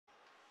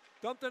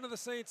Dumped into the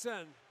Saints'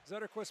 end.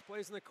 Zetterquist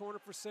plays in the corner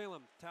for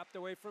Salem. Tapped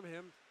away from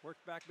him.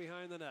 Worked back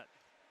behind the net.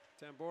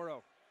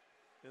 Tamboro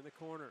in the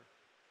corner.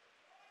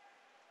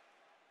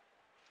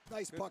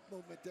 Nice puck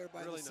movement there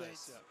by really the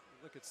Saints. Nice,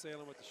 yeah. Look at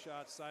Salem with the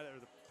shot side, or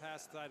the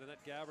pass side of net.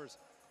 Gabbers.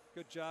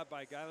 Good job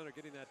by Geilander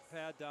getting that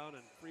pad down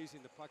and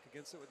freezing the puck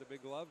against it with the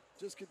big glove.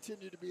 Just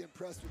continue to be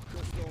impressed with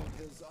Crystal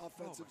and his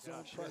offensive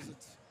zone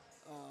presence.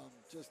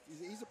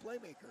 He's a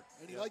playmaker,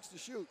 and he likes to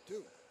shoot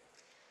too.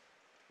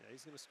 Yeah,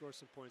 he's going to score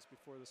some points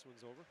before this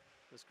one's over.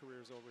 His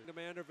career's over. To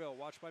Manderville,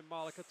 watched by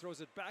Malika,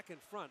 throws it back in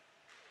front,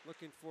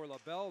 looking for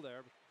LaBelle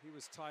there. He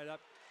was tied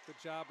up. Good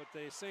job, but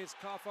the Saints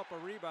cough up a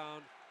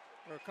rebound,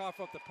 or cough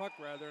up the puck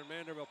rather, and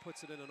Manderville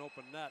puts it in an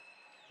open net.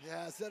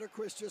 Yeah,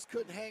 Zetterquist just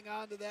couldn't hang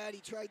on to that.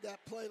 He tried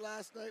that play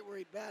last night where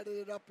he batted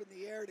it up in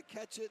the air to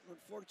catch it, and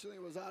unfortunately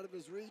it was out of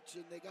his reach,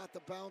 and they got the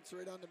bounce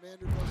right onto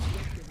Manderville's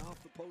stick and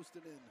off the post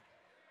and in.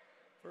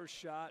 First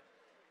shot.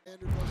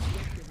 Manderville's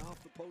stick and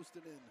off the post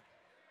and in.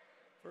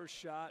 First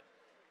shot,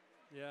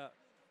 yeah.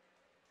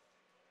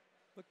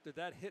 Look, did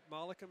that hit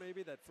Malika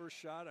maybe, that first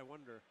shot? I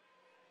wonder.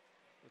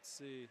 Let's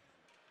see.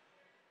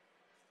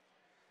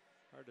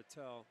 Hard to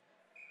tell.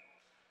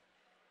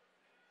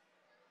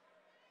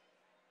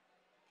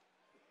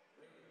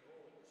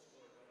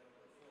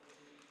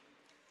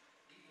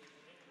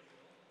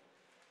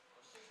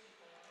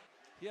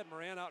 He had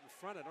Moran out in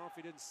front. I don't know if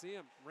he didn't see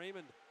him.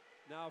 Raymond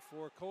now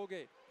for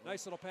Colgate.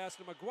 Nice little pass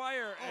to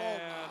McGuire.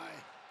 And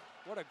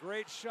what a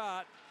great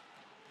shot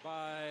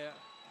by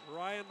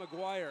Ryan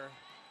McGuire.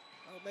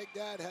 I'll make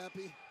Dad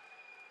happy.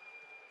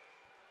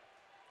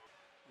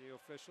 The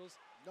officials.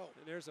 No.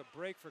 And there's a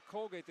break for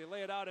Colgate. They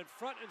lay it out in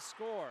front and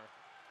score.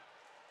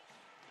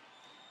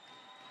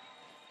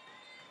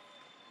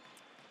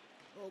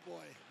 Oh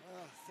boy,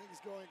 things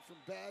going from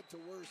bad to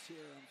worse here,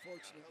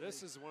 unfortunately.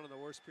 This is one of the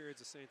worst periods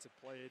the Saints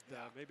have played.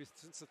 Maybe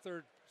since the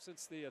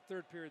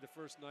third period, the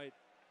first night.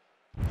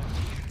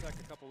 Tech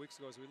a couple weeks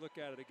ago. As we look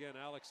at it again,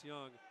 Alex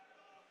Young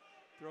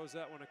throws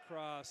that one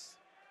across.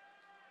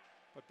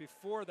 But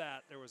before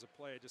that, there was a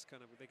play. Just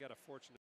kind of, they got a fortunate.